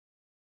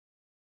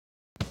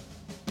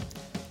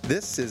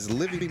This is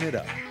Living It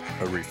Up,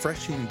 a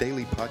refreshing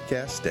daily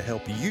podcast to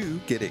help you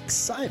get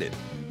excited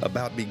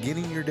about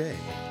beginning your day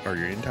or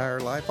your entire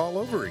life all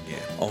over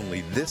again.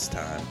 Only this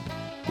time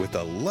with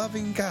a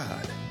loving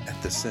God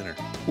at the center.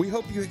 We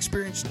hope you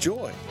experience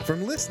joy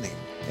from listening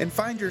and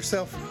find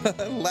yourself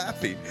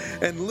laughing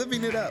and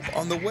living it up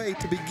on the way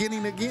to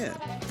beginning again.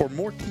 For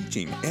more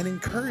teaching and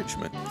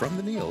encouragement from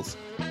the Neals,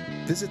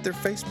 visit their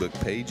Facebook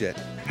page at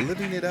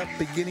Living It Up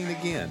Beginning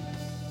Again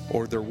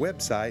or their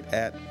website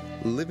at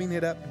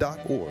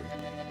livingitup.org.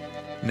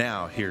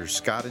 Now, here's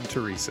Scott and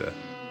Teresa.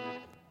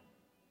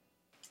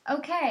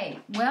 Okay,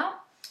 well,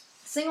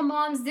 single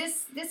moms,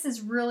 this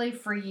is really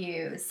for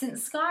you.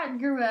 Since Scott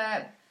grew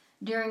up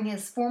during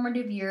his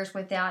formative years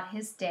without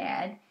his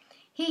dad,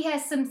 he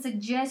has some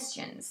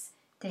suggestions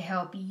to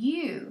help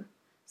you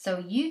so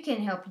you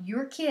can help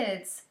your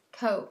kids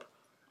cope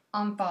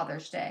on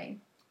Father's Day.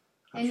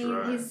 That's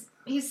right.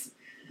 He's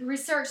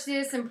researched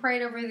this and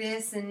prayed over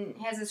this and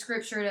has a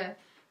scripture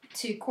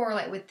to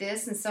correlate with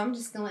this, and so I'm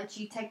just going to let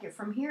you take it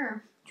from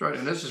here. That's right,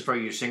 and this is for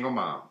you single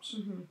moms.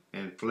 Mm-hmm.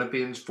 In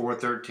Philippians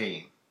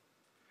 4:13,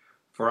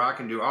 for I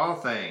can do all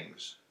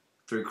things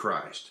through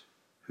Christ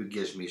who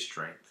gives me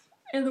strength.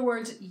 In other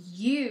words,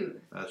 you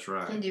That's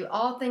right. can do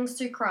all things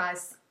through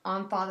Christ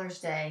on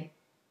Father's Day.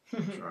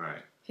 That's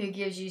right. Who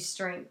gives you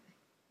strength.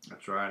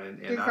 That's right,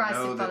 and Through I Christ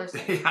know and Father's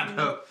that Day.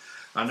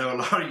 I know a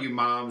lot of you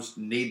moms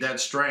need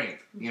that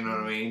strength. You know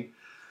what I mean?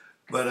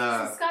 But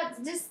So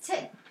Scott, just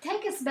take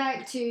us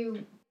back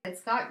to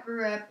Scott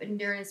grew up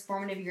during his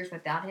formative years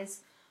without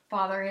his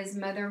father. His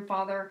mother and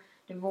father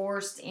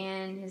divorced,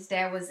 and his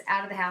dad was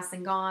out of the house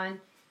and gone.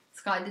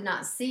 Scott did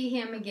not see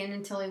him again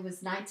until he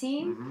was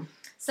 19. mm-hmm.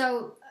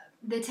 So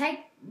the take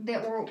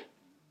that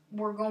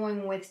we're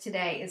going with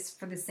today is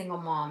for the single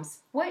moms.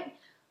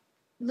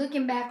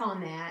 Looking back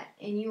on that,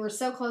 and you were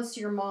so close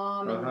to your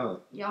mom, and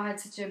y'all had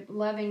such a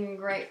loving and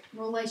great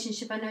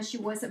relationship. I know she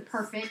wasn't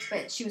perfect,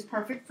 but she was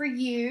perfect for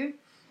you.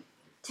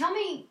 Tell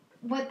me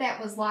what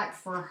that was like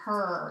for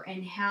her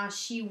and how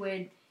she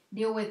would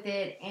deal with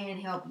it and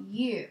help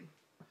you.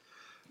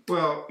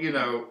 Well,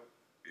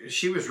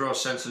 she was real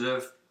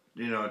sensitive,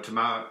 to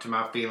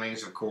my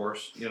feelings, of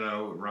course,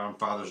 around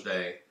Father's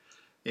Day,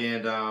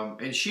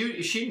 and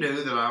she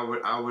knew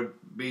that I would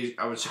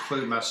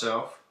seclude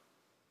myself.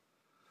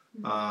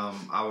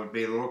 I would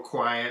be a little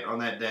quiet on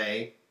that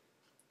day.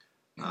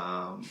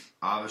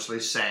 Obviously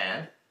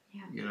sad,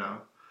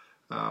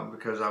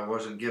 because I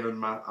wasn't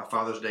given a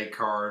Father's Day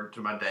card to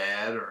my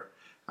dad, or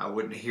I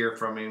wouldn't hear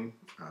from him.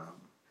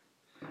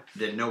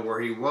 Didn't know where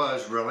he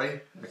was,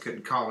 really. I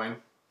couldn't call him.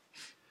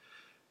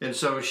 And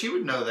so she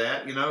would know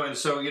that, and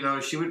so,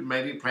 she would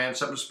maybe plan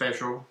something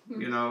special,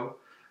 We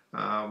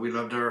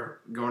loved her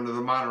going to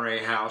the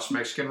Monterey House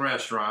Mexican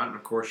restaurant, and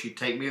of course she'd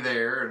take me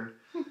there,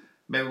 and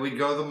maybe we'd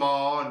go to the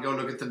mall and go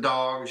look at the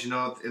dogs, in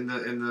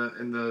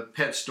the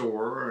pet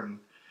store,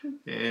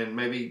 and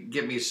maybe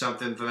get me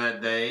something for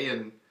that day,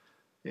 and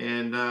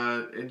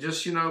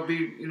just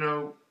be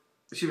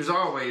she was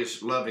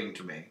always loving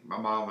to me. My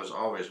mom was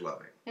always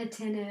loving,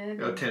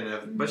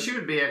 attentive, but she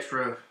would be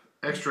extra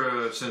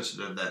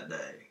sensitive that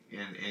day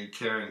and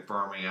caring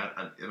for me.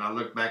 And I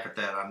look back at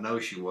that, I know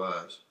she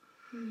was,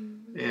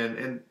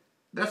 and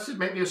that's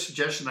maybe a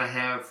suggestion I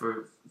have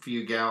for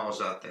you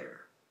gals out there.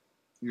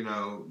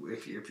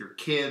 If your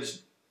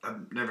kids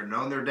have never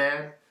known their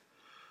dad,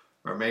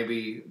 or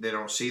maybe they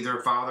don't see their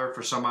father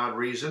for some odd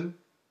reason,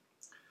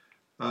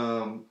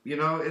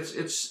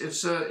 it's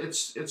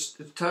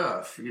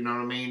tough. You know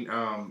what I mean?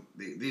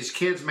 These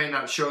kids may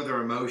not show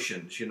their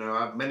emotions.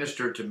 I've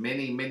ministered to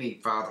many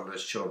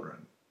fatherless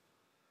children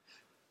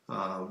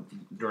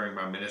during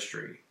my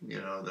ministry.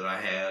 That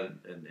I had,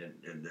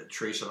 and that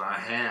Teresa and I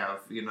have.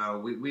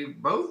 We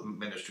both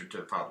ministered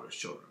to fatherless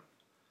children.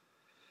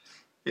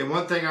 And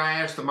one thing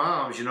I ask the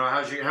moms,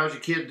 how's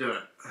your kid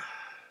doing?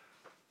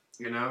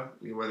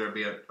 Whether it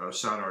be a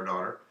son or a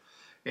daughter.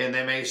 And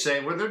they may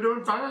say, well, they're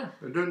doing fine.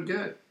 They're doing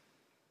good.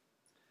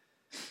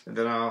 And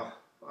then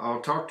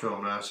I'll talk to them,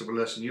 and I say, well,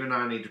 listen, you and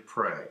I need to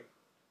pray,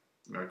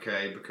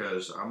 okay?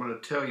 Because I'm going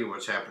to tell you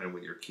what's happening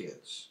with your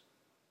kids.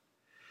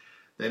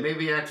 They may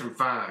be acting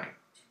fine,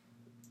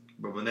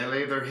 but when they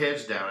lay their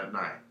heads down at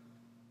night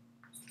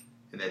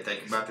and they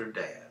think about their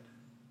dad,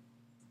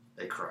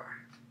 they cry.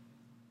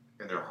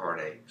 And their heart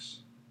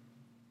aches.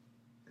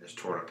 And it's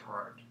torn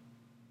apart.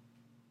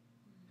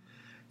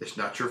 It's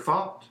not your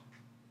fault.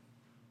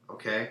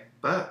 Okay?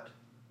 But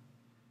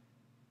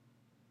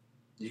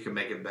you can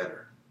make it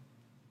better.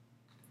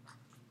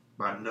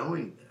 By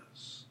knowing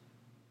this.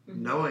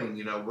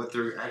 Knowing, what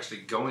they're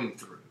actually going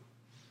through.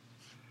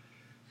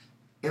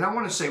 And I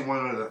want to say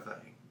one other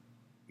thing.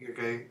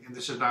 Okay? And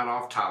this is not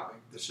off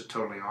topic. This is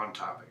totally on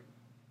topic.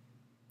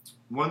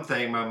 One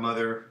thing my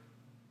mother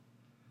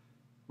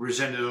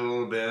resented a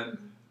little bit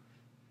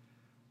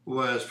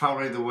was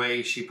probably the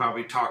way she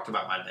probably talked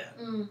about my dad.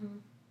 Mm-hmm.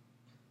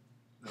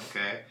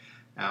 Okay,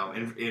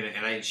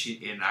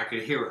 and I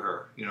could hear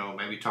her,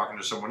 maybe talking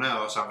to someone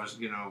else. I was,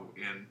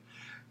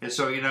 and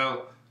so it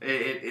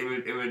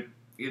would,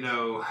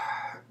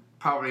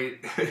 probably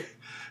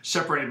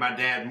separated my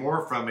dad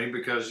more from me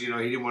because, he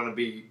didn't want to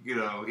be, he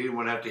didn't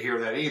want to have to hear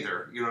that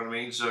either. You know what I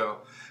mean? So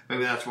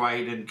maybe that's why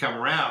he didn't come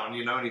around,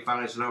 and he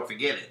finally said, "Oh,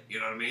 forget it." You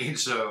know what I mean?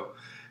 So,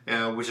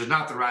 which is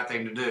not the right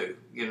thing to do.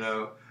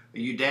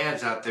 You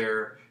dads out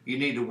there, you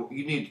need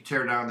to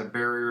tear down the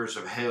barriers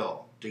of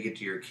hell to get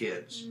to your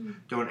kids.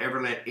 Don't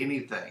ever let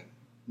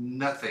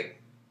nothing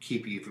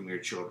keep you from your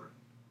children.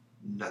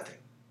 Nothing.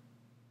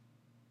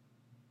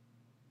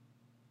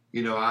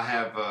 I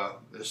have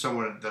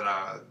someone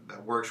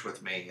that works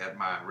with me at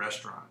my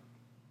restaurant,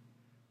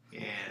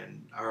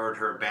 and I heard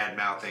her bad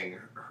mouthing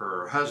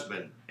her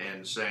husband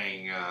and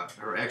saying,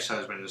 her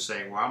ex-husband is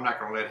saying, "Well, I'm not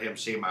going to let him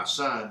see my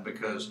son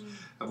because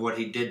of what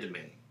he did to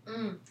me."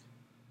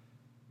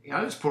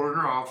 I just pulled her in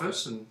her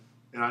office and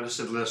I just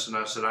said, "Listen,"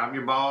 I said, "I'm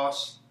your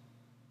boss,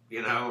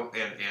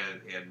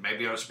 and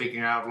maybe I'm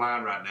speaking out of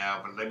line right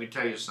now, but let me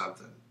tell you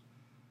something.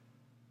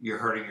 You're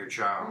hurting your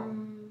child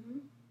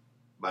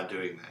by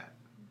doing that.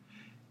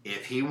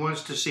 If he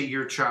wants to see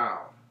your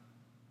child,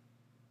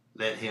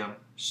 let him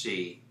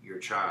see your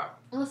child."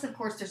 Unless, of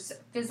course, there's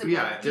physical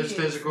abuse. If there's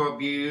physical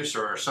abuse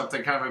or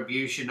something kind of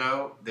abuse,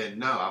 then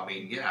no. I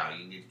mean, you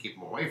need to keep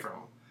him away from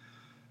him.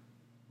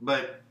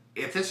 But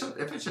if it's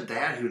a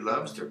dad who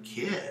loves their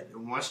kid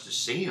and wants to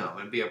see them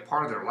and be a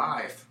part of their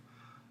life,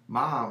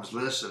 moms,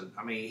 listen.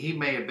 I mean, he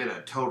may have been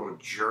a total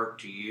jerk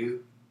to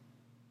you.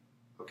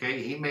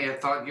 Okay? He may have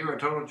thought you were a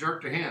total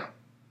jerk to him.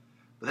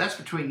 But that's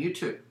between you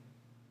two.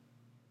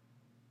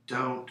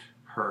 Don't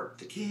hurt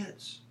the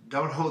kids.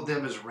 Don't hold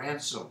them as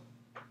ransom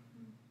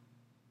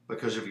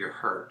because of your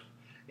hurt.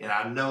 And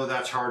I know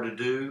that's hard to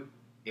do.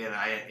 And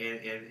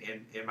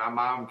my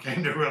mom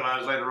came to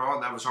realize later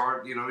on that was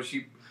hard.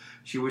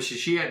 She wishes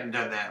she hadn't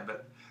done that,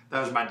 but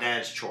that was my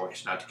dad's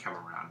choice not to come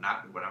around,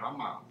 not one of my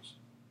mom's.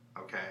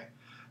 Okay?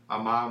 My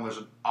mom was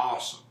an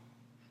awesome,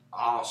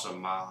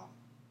 awesome mom.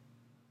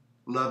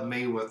 Loved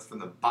me from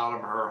the bottom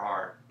of her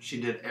heart. She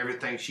did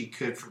everything she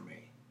could for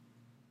me.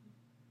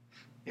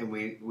 And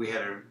we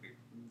had a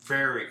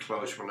very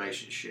close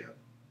relationship.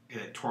 And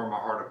it tore my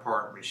heart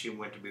apart when she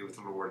went to be with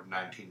the Lord in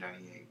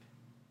 1998.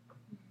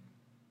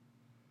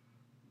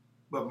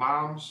 But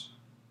moms,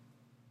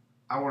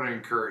 I want to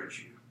encourage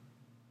you.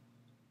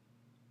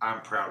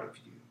 I'm proud of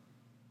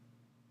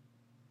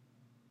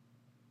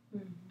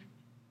you.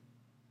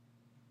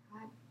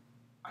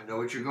 I know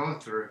what you're going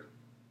through.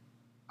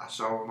 I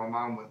saw what my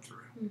mom went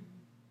through.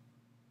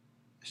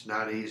 It's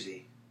not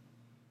easy.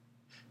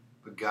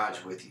 But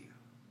God's with you.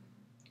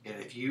 And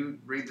if you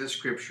read the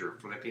scripture,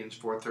 Philippians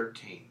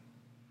 4:13,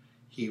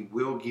 He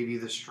will give you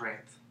the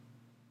strength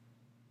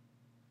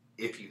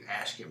if you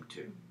ask Him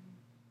to.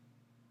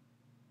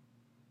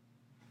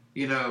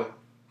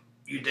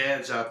 You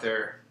dads out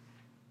there,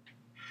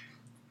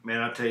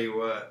 man, I'll tell you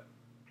what,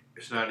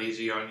 it's not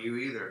easy on you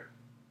either,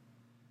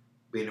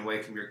 being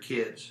away from your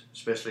kids,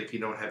 especially if you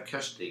don't have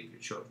custody of your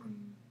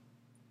children.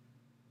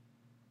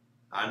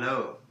 I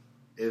know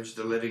it was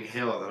the living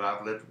hell that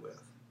I've lived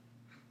with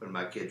when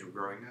my kids were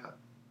growing up.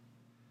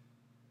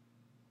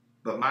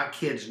 But my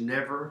kids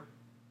never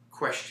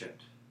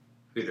questioned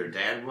who their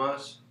dad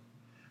was.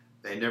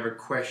 They never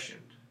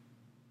questioned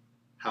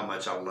how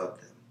much I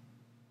loved them.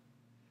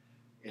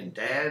 And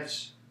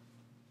dads,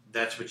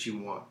 that's what you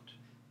want.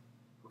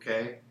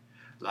 Okay?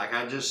 Like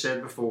I just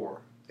said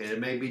before, and it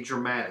may be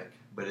dramatic,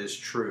 but it's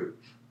true.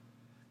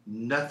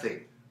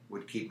 Nothing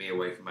would keep me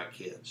away from my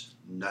kids.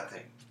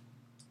 Nothing.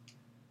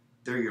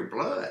 They're your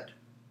blood.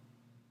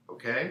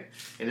 Okay?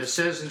 And it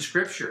says in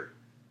Scripture,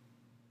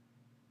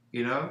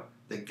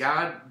 that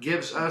God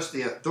gives us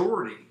the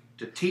authority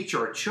to teach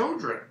our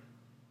children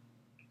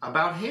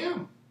about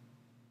Him.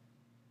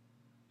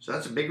 So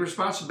that's a big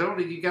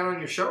responsibility you got on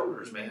your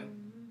shoulders, man.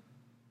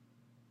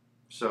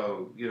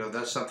 So,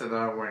 that's something that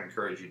I want to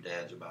encourage you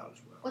dads about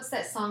as well. What's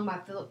that song by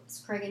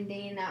Phillips Craig and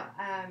Dean?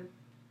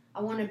 I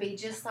want to be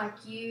just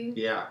like you.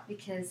 Yeah.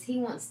 Because He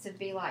wants to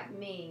be like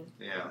me.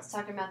 Yeah. It's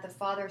talking about the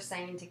Father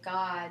saying to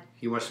God.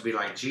 He wants to be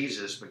like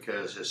Jesus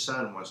because His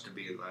Son wants to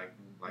be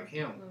like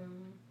Him.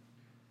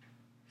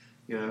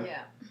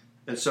 Yeah.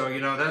 And so,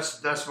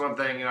 that's one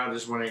thing I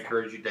just want to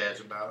encourage you dads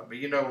about. But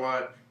you know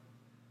what?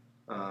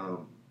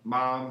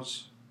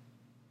 Moms,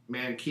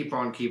 man, keep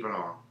on keeping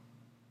on.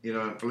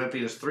 In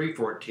Philippians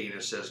 3:14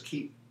 it says,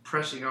 keep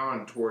pressing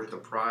on towards the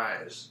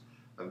prize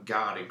of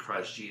God in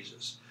Christ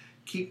Jesus.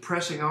 Keep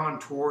pressing on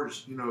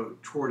towards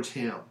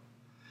Him.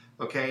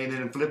 Okay, and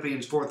then in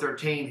Philippians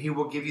 4:13, He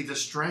will give you the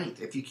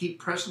strength if you keep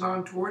pressing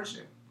on towards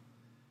Him.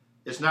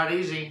 It's not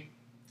easy,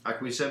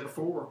 like we said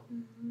before.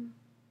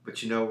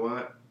 But you know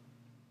what?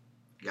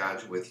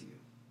 God's with you.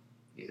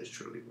 He is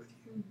truly with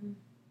you.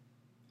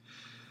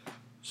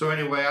 So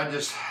anyway,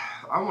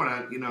 I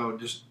want to,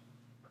 just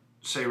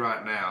say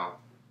right now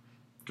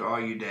to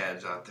all you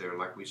dads out there,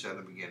 like we said in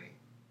the beginning,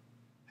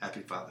 Happy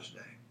Father's Day.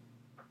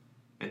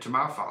 And to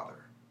my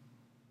father,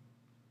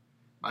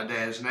 my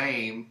dad's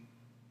name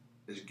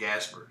is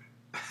Gaspard.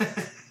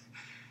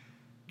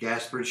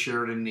 Gaspard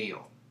Sheridan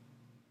Neal.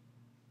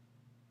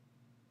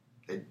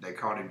 They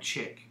called him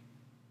Chick.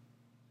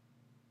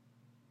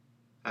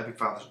 Happy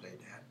Father's Day,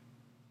 Dad.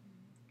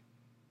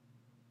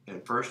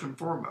 And first and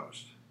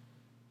foremost,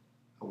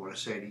 I want to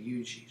say to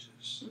you,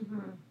 Jesus,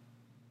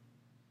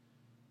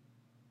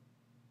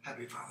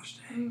 Happy Father's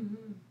Day.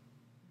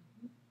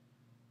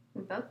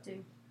 We both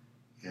do.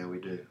 Yeah, we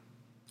do.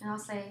 And I'll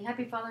say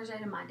Happy Father's Day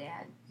to my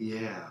dad.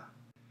 Yeah.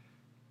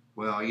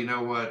 Well, you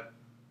know what?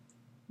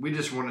 We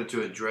just wanted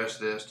to address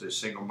this to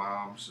single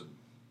moms and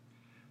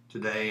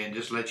today, and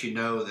just let you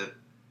know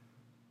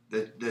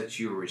that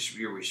you're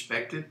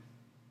respected,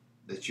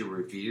 that you're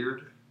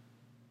revered,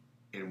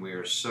 and we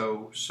are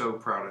so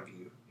proud of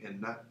you.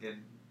 And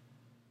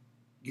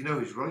you know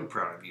who's really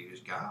proud of you is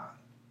God.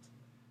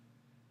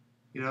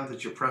 You know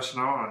that you're pressing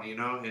on. You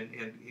know,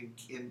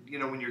 and you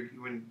know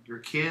when your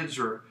kids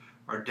are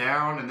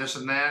down and this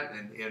and that,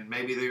 and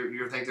maybe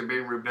you think they're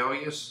being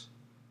rebellious.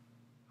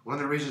 One of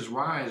the reasons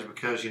why is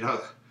because, you know,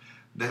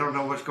 they don't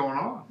know what's going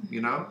on.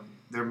 You know,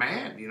 they're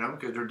mad. You know,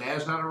 because their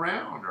dad's not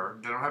around or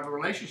they don't have a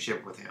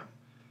relationship with him.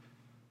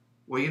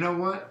 Well, you know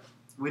what?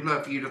 We'd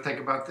love for you to think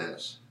about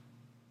this.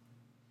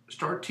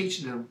 Start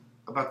teaching them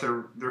about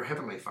their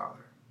Heavenly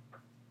Father,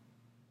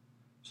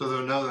 so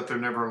they'll know that they're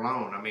never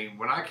alone. I mean,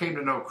 when I came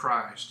to know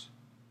Christ,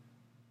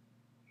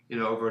 you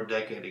know, over a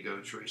decade ago,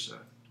 Teresa,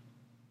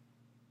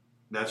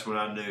 that's when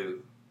I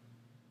knew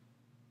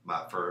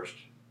my first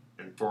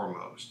and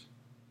foremost,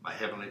 my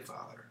Heavenly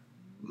Father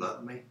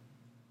loved me.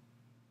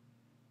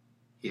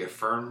 He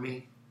affirmed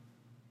me.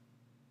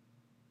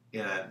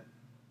 And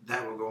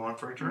that will go on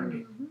for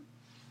eternity.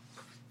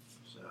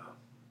 So,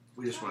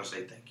 we just want to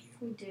say thank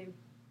you. We do.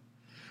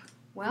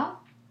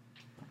 Well,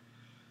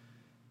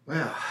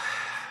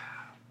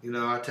 you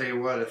know, I tell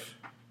you what, if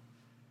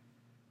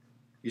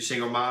you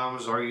single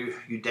moms or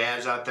you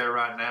dads out there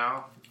right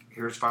now,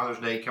 here's Father's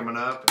Day coming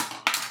up.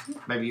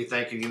 Maybe you're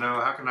thinking, you know,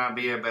 how can I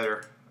be a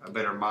better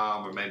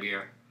mom, or maybe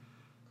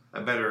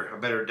a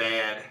better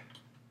dad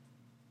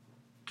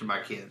to my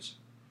kids?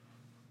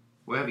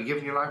 Well, have you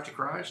given your life to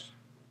Christ?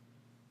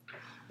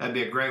 That'd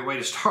be a great way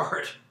to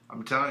start,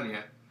 I'm telling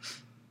you.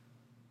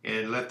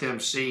 And let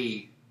them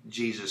see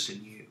Jesus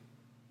in you.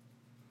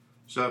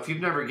 So if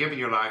you've never given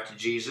your life to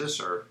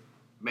Jesus, or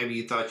maybe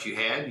you thought you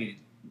had,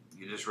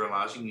 you're just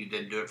realizing you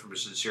didn't do it from a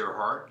sincere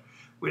heart,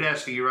 we'd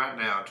ask for you right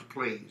now to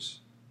please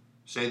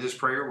say this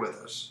prayer with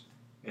us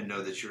and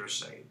know that you're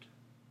saved.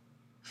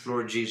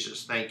 Lord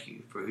Jesus, thank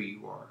you for who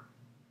you are.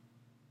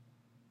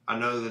 I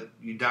know that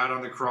you died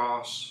on the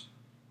cross,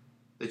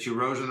 that you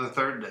rose on the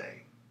third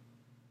day,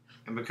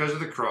 and because of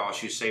the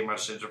cross, you say my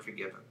sins are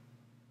forgiven.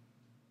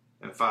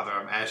 And Father,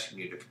 I'm asking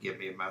you to forgive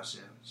me of my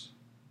sins.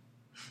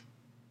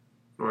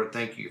 Lord,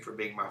 thank you for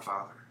being my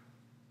Father.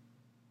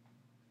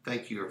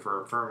 Thank you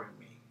for affirming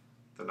me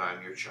that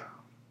I'm your child.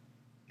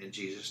 In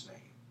Jesus'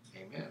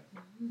 name, amen.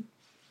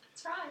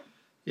 That's right.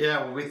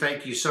 Yeah, well, we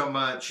thank you so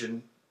much.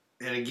 And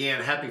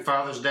again, happy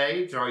Father's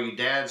Day to all you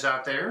dads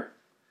out there.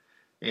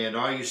 And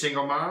all you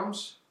single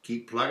moms,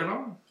 keep plugging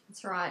on.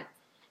 That's right.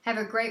 Have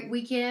a great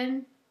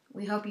weekend.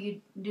 We hope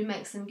you do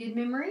make some good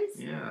memories.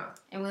 Yeah.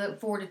 And we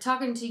look forward to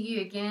talking to you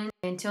again.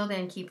 Until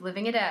then, keep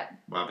living it up.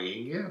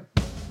 Bobby again.